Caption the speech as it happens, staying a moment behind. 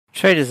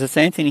Traders, it's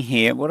Anthony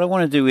here. What I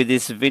want to do with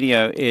this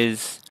video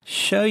is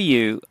show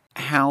you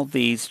how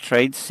these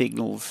trade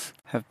signals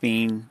have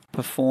been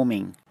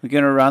performing. We're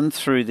going to run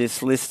through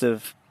this list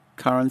of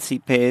currency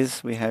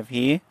pairs we have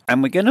here,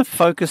 and we're going to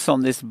focus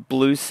on this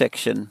blue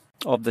section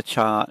of the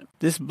chart.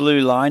 This blue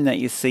line that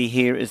you see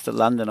here is the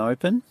London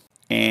Open,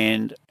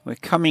 and we're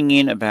coming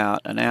in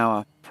about an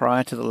hour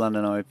prior to the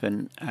London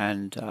Open,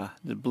 and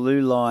the blue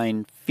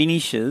line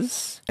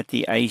finishes at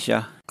the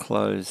Asia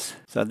close.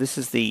 So this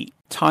is the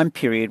time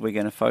period we're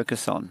going to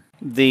focus on.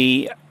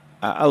 The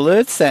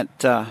alerts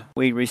that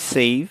we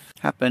receive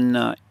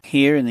happen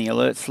here in the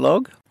alerts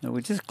log. Now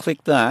we just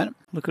click that.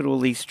 Look at all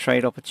these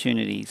trade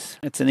opportunities.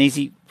 It's an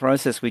easy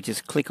process. We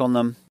just click on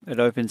them. It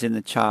opens in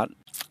the chart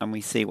and we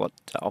see what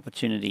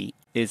opportunity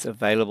is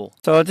available.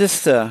 So I'll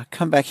just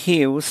come back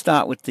here. We'll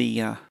start with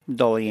the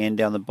dollar yen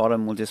down the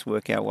bottom. We'll just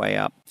work our way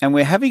up. And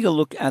we're having a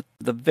look at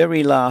the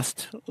very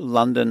last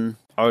London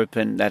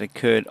Open that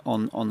occurred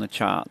on the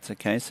charts.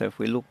 Okay, so if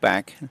we look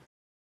back,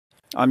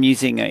 I'm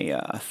using a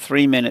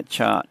 3-minute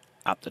chart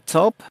up the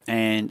top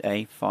and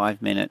a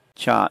 5-minute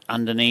chart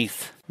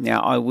underneath.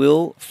 Now I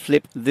will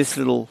flip this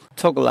little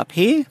toggle up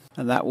here,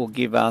 and that will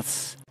give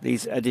us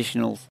these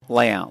additional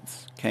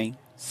layouts. Okay,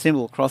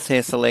 symbol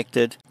crosshair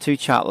selected,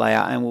 2-chart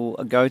layout, and we'll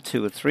go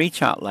to a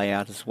 3-chart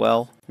layout as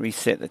well.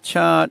 Reset the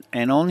chart,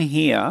 and on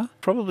here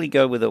probably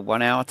go with a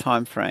 1-hour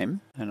time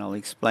frame, and I'll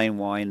explain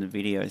why in the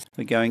videos.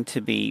 We're going to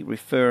be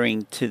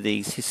referring to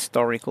these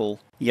historical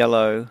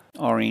yellow,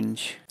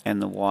 orange and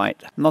the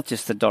white, not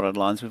just the dotted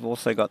lines. We've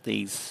also got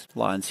these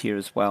lines here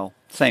as well,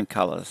 same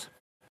colors.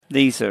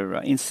 These are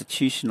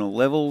institutional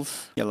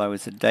levels. Yellow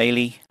is the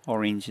daily,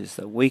 orange is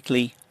the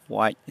weekly,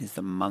 white is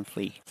the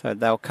monthly. So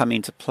they'll come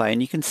into play,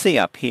 and you can see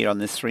up here on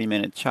this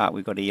 3-minute chart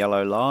we've got a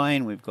yellow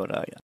line, we've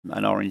got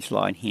an orange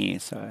line here,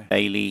 so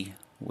daily,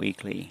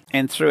 weekly.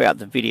 And throughout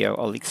the video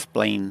I'll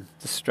explain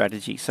the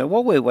strategy. So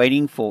what we're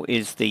waiting for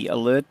is the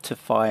alert to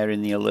fire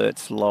in the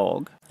alerts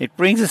log. It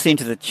brings us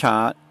into the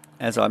chart.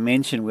 As I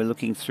mentioned, we're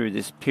looking through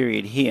this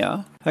period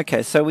here.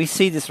 Okay, so we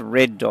see this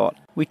red dot.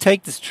 We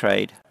take this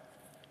trade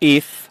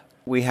if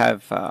we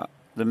have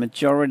the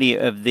majority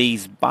of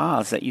these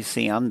bars that you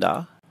see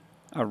under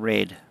are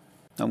red.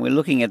 And we're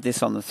looking at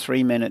this on the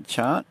 3-minute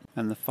chart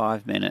and the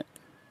 5-minute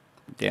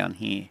down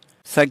here.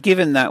 So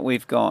given that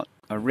we've got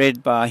a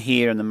red bar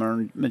here and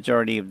the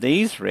majority of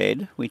these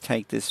red, we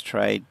take this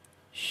trade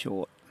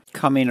short.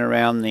 Come in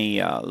around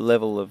the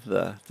level of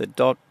the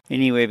dot,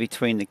 anywhere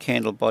between the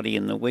candle body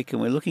and the wick,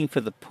 and we're looking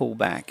for the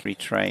pullback,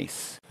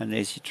 retrace, and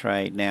there's your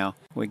trade. Now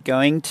we're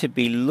going to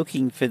be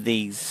looking for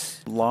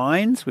these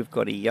lines. We've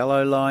got a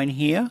yellow line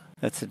here,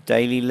 that's a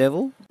daily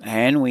level,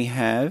 and we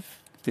have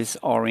this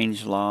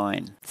orange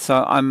line.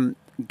 So I'm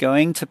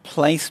going to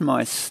place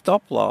my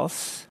stop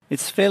loss.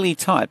 It's fairly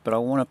tight, but I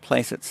want to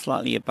place it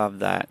slightly above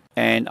that,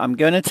 and I'm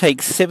going to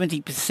take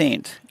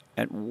 70%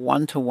 at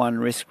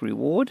 1-to-1 risk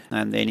reward,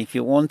 and then if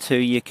you want to,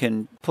 you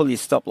can pull your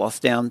stop loss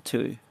down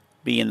to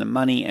be in the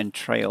money and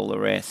trail the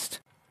rest.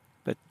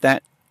 But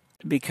that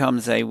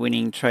becomes a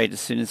winning trade as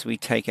soon as we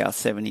take our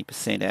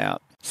 70%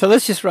 out. So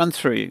let's just run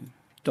through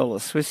dollar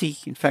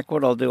Swissy. In fact,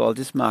 what I'll do, I'll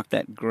just mark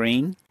that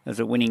green as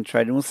a winning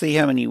trade, and we'll see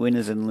how many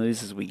winners and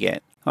losers we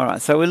get.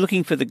 Alright, so we're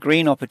looking for the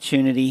green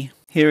opportunity.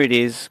 Here it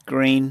is,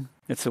 green.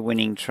 It's a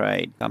winning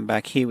trade. Come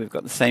back here, we've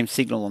got the same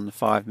signal on the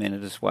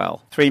 5-minute as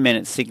well.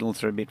 3-minute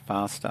signals are a bit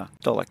faster.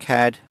 Dollar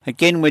CAD.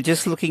 Again, we're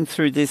just looking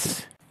through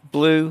this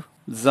blue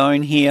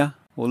zone here,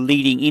 or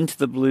leading into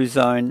the blue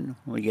zone.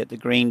 We get the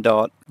green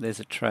dot. There's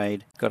a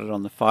trade. Got it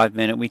on the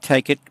 5-minute. We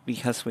take it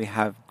because we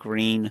have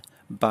green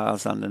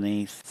bars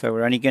underneath. So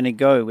we're only going to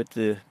go with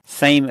the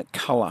same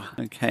color.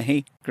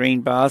 Okay,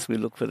 green bars, we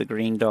look for the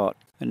green dot.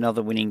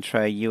 Another winning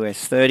trade,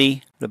 US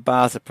 30. The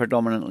bars are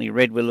predominantly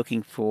red. We're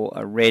looking for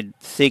a red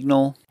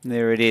signal.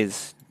 There it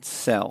is.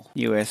 Sell.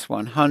 US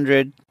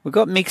 100. We've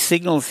got mixed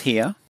signals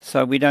here,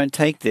 so we don't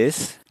take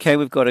this. Okay,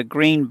 we've got a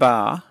green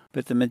bar,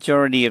 but the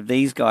majority of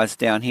these guys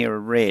down here are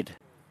red.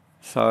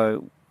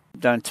 So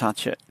don't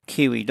touch it.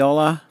 Kiwi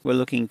dollar. We're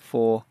looking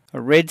for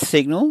a red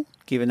signal,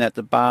 given that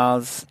the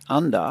bars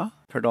under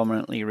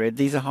predominantly red.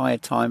 These are higher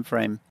time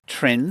frame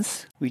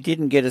trends. We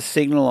didn't get a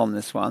signal on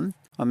this one.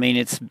 I mean,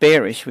 it's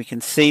bearish, we can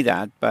see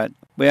that, but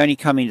we only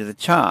come into the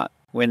chart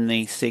when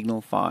the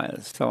signal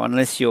fires. So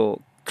unless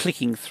you're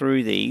clicking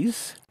through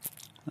these,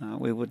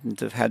 we wouldn't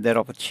have had that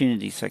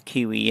opportunity. So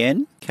Kiwi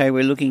yen. Okay,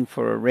 we're looking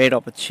for a red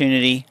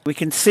opportunity. We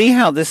can see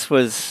how this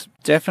was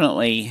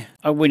definitely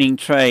a winning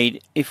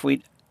trade if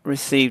we'd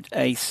received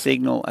a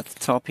signal at the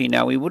top here.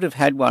 Now, we would have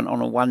had one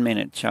on a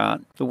 1-minute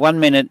chart. The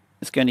 1-minute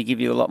is going to give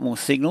you a lot more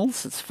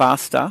signals. It's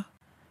faster.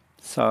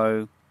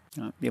 So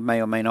you may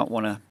or may not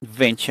want to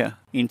venture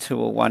into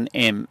a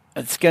 1M.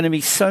 It's going to be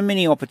so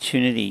many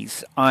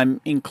opportunities. I'm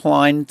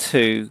inclined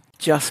to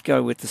just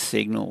go with the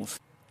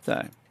signals.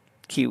 So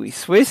Kiwi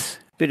Swiss,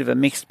 bit of a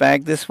mixed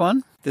bag this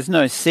one. There's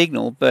no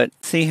signal, but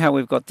see how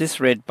we've got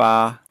this red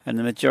bar and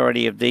the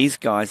majority of these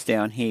guys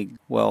down here.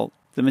 Well,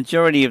 the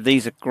majority of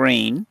these are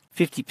green.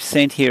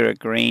 50% here are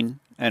green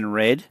and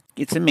red.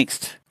 It's a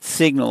mixed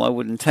signal. I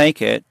wouldn't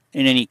take it.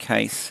 in any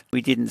case,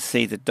 we didn't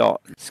see the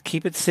dot. Just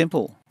keep it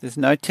simple. There's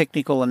no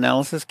technical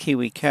analysis,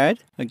 Kiwi CAD.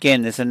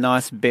 Again, there's a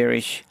nice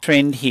bearish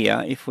trend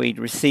here. If we'd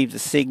received the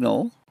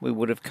signal, we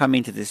would have come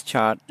into this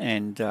chart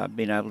and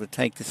been able to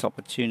take this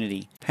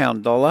opportunity.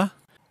 Pound dollar,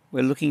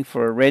 we're looking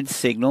for a red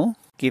signal.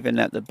 Given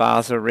that the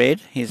bars are red,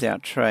 here's our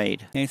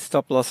trade. Okay,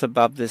 stop loss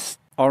above this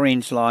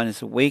orange line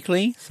is a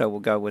weekly, so we'll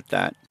go with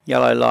that.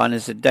 Yellow line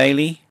is a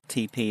daily.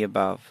 TP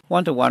above.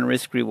 1-to-1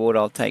 risk reward,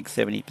 I'll take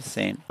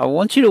 70%. I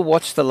want you to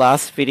watch the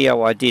last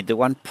video I did, the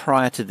one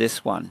prior to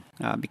this one,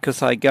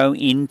 because I go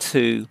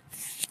into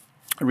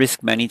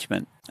risk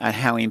management and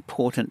how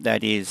important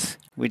that is.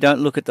 We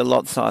don't look at the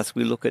lot size,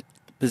 we look at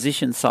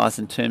position size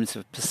in terms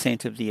of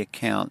percent of the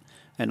account,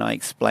 and I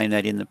explained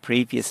that in the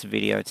previous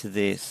video to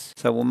this.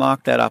 So we'll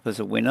mark that up as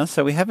a winner.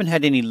 So we haven't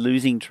had any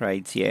losing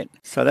trades yet.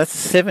 So that's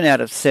 7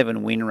 out of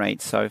 7 win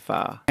rate so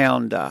far.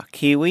 Pound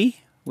Kiwi.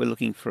 We're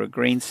looking for a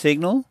green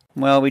signal.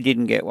 Well, we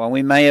didn't get one.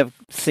 We may have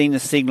seen the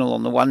signal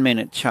on the 1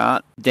 minute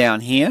chart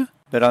down here,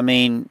 but I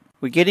mean,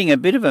 we're getting a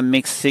bit of a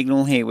mixed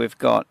signal here. We've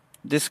got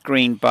this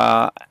green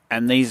bar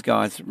and these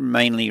guys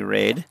mainly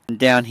red, and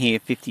down here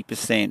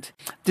 50%.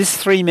 This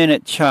 3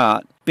 minute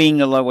chart,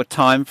 being a lower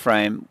time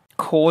frame,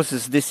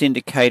 causes this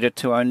indicator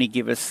to only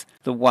give us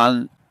the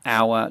 1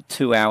 hour,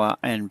 2 hour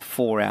and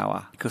 4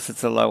 hour because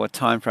it's a lower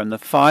time frame. The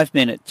 5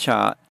 minute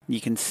chart,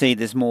 you can see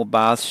there's more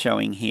bars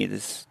showing here.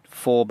 There's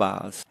 4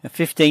 bars. A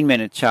 15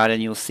 minute chart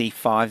and you'll see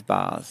 5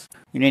 bars.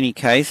 In any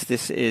case,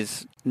 this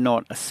is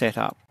not a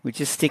setup. We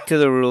just stick to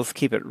the rules,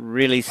 keep it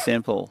really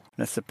simple.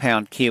 That's the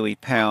pound Kiwi,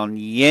 pound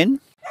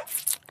yen.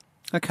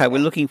 Okay, we're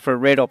looking for a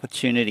red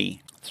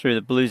opportunity through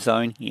the blue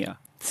zone here.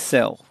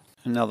 Sell.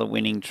 Another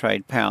winning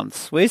trade, pound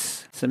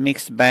Swiss. It's a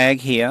mixed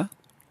bag here.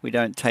 We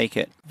don't take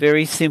it.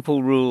 Very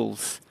simple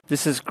rules.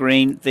 This is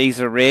green,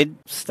 these are red,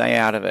 stay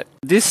out of it.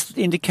 This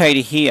indicator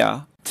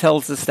here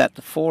tells us that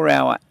the 4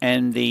 hour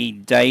and the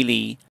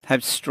daily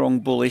have strong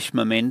bullish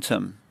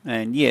momentum.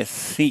 And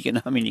yes, you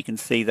can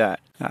see that.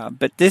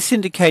 But this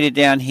indicator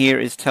down here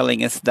is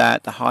telling us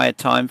that the higher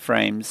time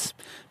frames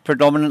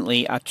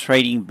predominantly are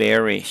trading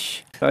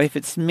bearish. So if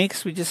it's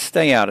mixed, we just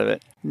stay out of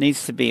it. It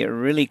needs to be a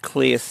really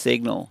clear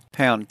signal.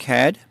 Pound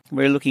CAD,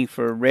 we're looking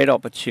for a red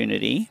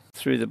opportunity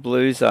through the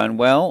blue zone.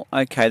 Well,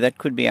 okay, that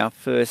could be our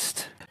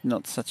first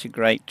not such a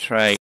great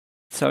trade.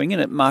 So I'm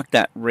going to mark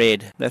that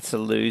red. That's a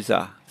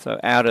loser. So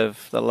out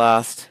of the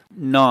last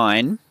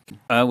 9,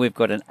 we've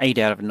got an 8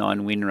 out of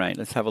 9 win rate.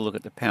 Let's have a look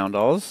at the pound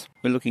Oz.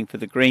 We're looking for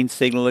the green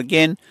signal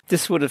again.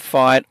 This would have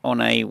fired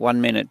on a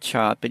 1 minute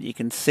chart, but you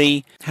can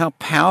see how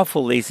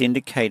powerful these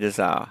indicators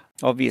are.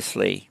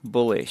 Obviously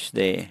bullish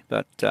there,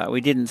 but we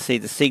didn't see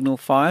the signal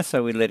fire,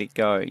 so we let it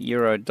go.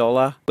 Euro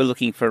dollar. We're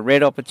looking for a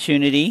red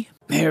opportunity.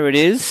 Here it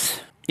is.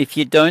 If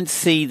you don't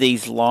see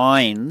these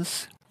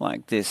lines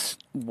like this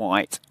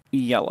white,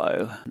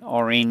 yellow,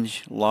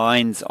 orange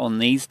lines on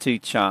these two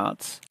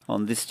charts,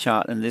 on this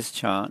chart and this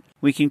chart,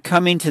 we can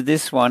come into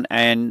this one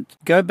and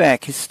go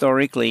back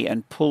historically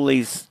and pull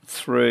these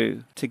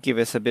through to give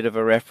us a bit of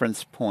a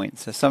reference point.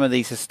 So some of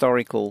these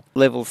historical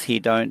levels here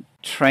don't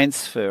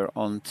transfer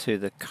onto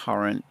the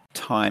current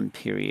time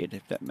period,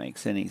 if that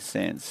makes any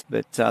sense.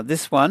 But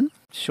this one,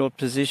 short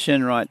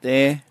position right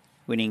there,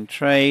 winning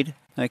trade.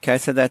 Okay,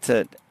 so that's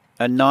a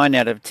 9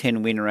 out of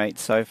 10 win rate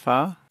so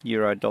far.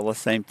 Euro dollar,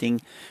 same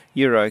thing.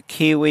 Euro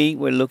Kiwi,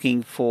 we're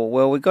looking for,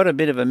 well, we've got a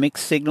bit of a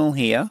mixed signal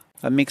here.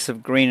 A mix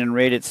of green and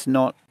red, it's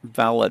not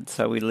valid,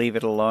 so we leave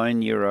it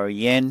alone. Euro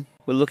yen.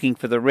 We're looking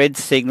for the red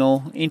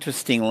signal.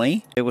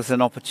 Interestingly, there was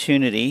an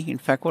opportunity. In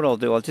fact, what I'll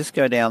do, I'll just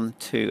go down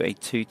to a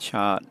 2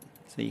 chart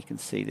so you can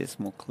see this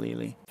more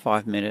clearly.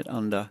 5 minute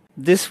under.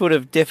 This would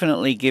have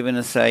definitely given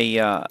us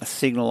a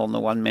signal on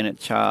the 1 minute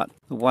chart.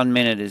 The 1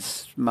 minute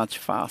is much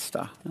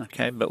faster,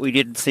 okay, but we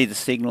didn't see the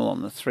signal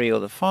on the 3 or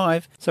the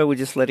 5, so we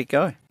just let it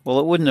go. Well,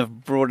 it wouldn't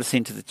have brought us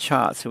into the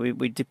chart, so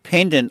we're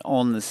dependent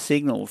on the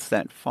signals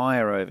that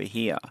fire over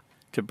here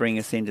to bring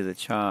us into the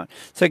chart.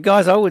 So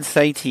guys, I would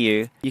say to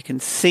you, you can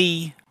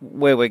see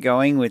where we're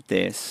going with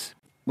this.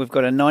 We've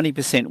got a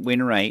 90%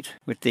 win rate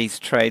with these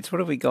trades. What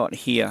have we got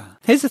here?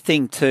 Here's the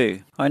thing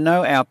too. I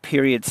know our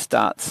period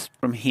starts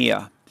from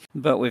here,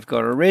 but we've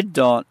got a red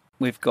dot.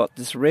 We've got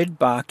this red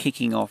bar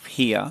kicking off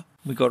here.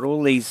 We've got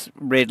all these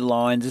red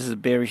lines. This is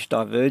bearish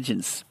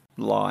divergence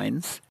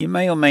lines. You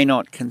may or may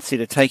not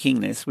consider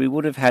taking this. We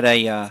would have had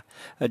a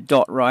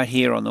dot right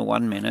here on the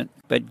 1 minute.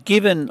 But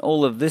given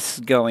all of this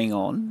going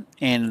on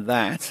and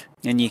that,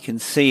 and you can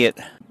see it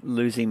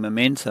losing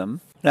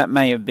momentum, that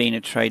may have been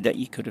a trade that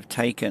you could have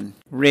taken.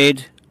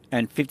 Red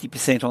and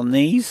 50% on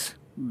these,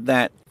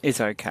 that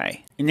is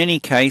okay. In any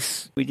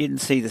case, we didn't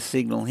see the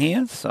signal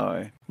here,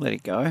 so let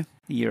it go.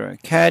 Euro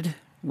CAD,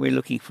 we're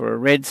looking for a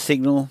red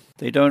signal.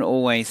 They don't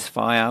always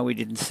fire. We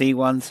didn't see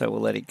one, so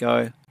we'll let it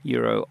go.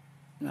 Euro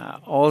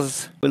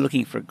Oz, we're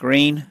looking for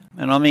green.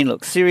 And I mean,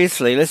 look,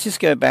 seriously, let's just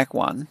go back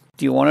one.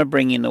 Do you want to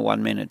bring in the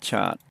 1 minute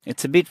chart?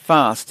 It's a bit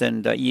fast,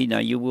 and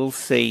you will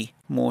see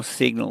more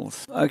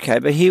signals. Okay,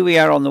 but here we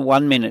are on the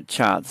 1 minute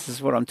chart. This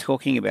is what I'm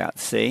talking about,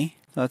 see?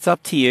 So it's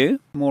up to you.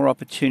 More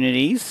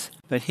opportunities.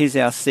 But here's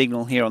our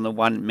signal here on the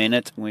 1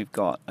 minute. We've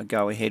got a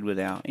go ahead with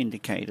our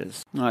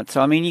indicators. All right, so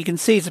I mean, you can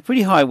see it's a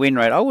pretty high win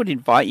rate. I would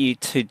invite you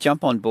to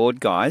jump on board,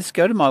 guys.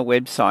 Go to my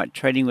website,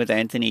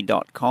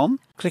 tradingwithanthony.com.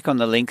 Click on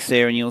the links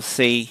there and you'll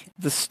see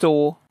the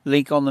store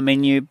link on the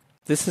menu.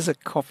 This is a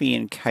coffee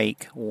and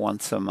cake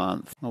once a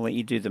month. I'll let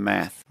you do the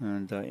math.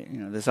 And,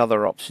 there's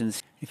other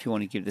options if you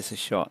want to give this a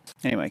shot.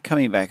 Anyway,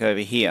 coming back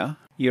over here,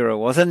 Euro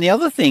was. And the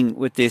other thing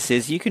with this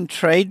is you can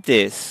trade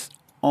this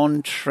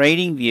on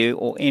TradingView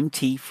or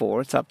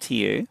MT4. It's up to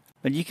you.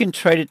 But you can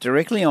trade it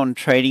directly on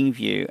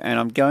TradingView, and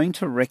I'm going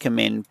to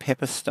recommend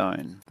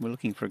Pepperstone. We're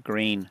looking for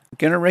green. I'm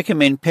going to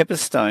recommend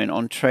Pepperstone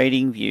on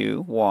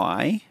TradingView.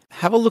 Why?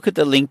 Have a look at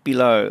the link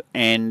below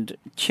and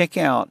check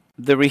out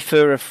the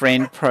Refer a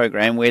Friend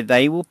program where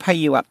they will pay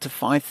you up to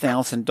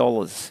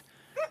 $5,000.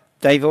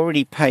 They've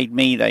already paid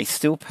me. They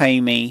still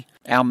pay me.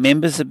 Our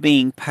members are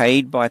being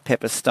paid by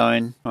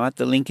Pepperstone. Right,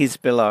 the link is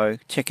below.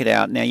 Check it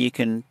out. Now you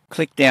can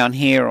click down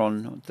here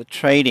on the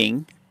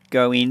trading,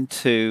 go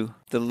into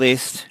the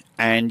list,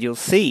 and you'll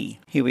see,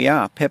 here we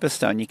are,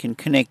 Pepperstone. You can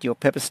connect your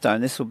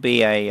Pepperstone. This will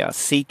be a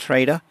C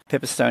Trader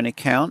Pepperstone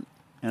account,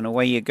 and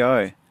away you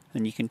go.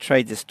 And you can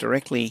trade this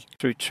directly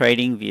through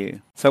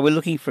TradingView. So we're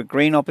looking for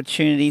green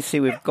opportunities. See,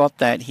 we've got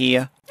that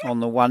here on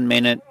the 1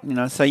 minute.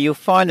 So you'll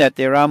find that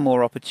there are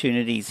more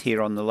opportunities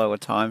here on the lower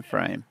time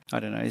frame.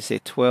 I don't know, is there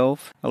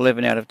 12?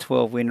 11 out of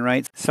 12 win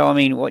rates. So I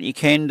mean, what you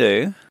can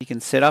do, you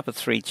can set up a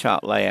 3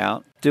 chart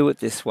layout, do it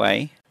this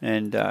way,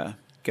 and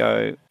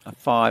go a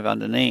 5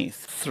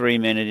 underneath, 3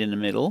 minute in the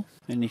middle.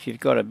 And if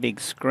you've got a big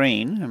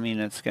screen, I mean,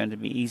 it's going to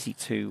be easy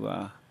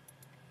to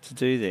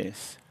do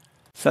this.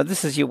 So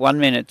this is your 1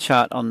 minute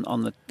chart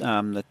on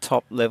the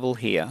top level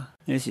here.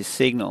 There's your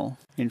signal.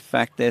 In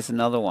fact, there's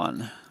another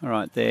one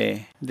right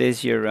there.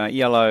 There's your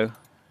yellow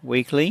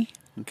weekly.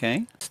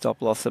 Okay,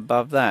 stop loss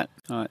above that.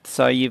 All right,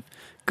 so you've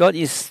got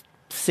your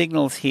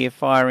signals here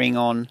firing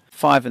on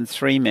 5 and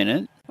 3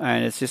 minute.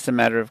 And it's just a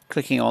matter of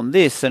clicking on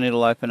this and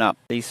it'll open up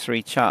these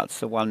 3 charts,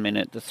 the 1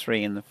 minute, the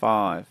 3 and the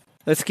 5.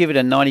 Let's give it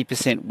a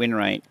 90% win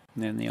rate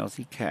and then the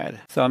Aussie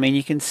CAD. So I mean,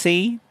 you can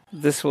see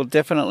this will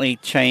definitely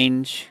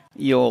change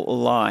your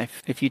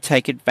life if you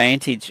take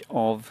advantage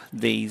of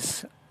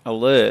these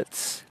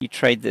alerts. You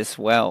trade this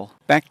well.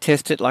 Back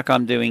test it like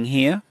I'm doing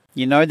here.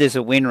 You know there's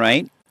a win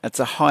rate. It's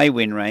a high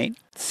win rate.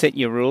 Set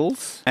your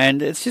rules,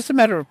 and it's just a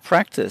matter of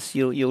practice.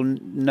 You'll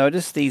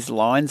notice these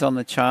lines on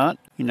the chart.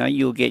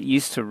 You'll get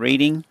used to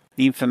reading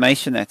the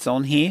information that's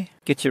on here.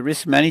 Get your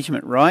risk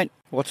management right.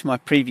 Watch my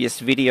previous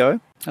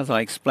video as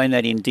I explain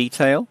that in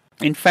detail.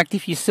 In fact,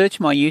 if you search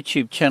my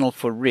YouTube channel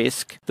for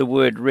risk, the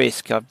word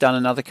risk, I've done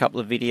another couple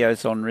of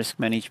videos on risk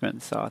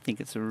management, so I think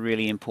it's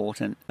really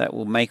important. That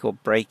will make or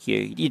break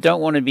you. You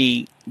don't want to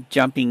be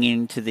jumping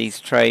into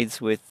these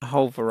trades with a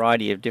whole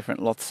variety of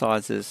different lot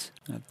sizes.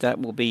 That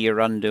will be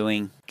your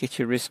undoing. Get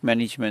your risk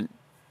management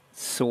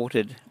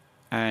sorted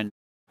and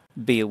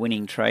be a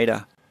winning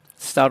trader.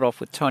 Start off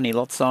with tiny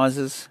lot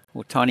sizes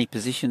or tiny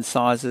position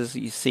sizes.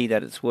 You see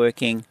that it's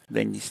working,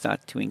 then you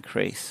start to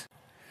increase.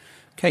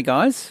 Okay,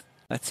 guys.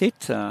 That's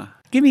it.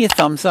 Give me a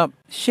thumbs up.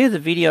 Share the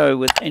video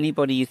with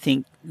anybody you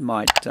think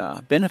might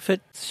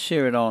benefit.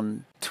 Share it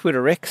on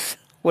Twitter X,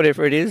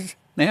 whatever it is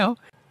now.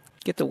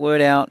 Get the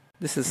word out.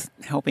 This is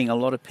helping a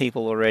lot of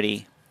people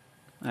already.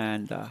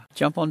 And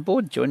jump on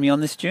board. Join me on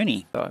this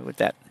journey. So with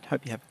that,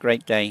 hope you have a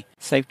great day.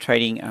 Safe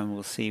trading, and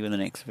we'll see you in the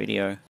next video.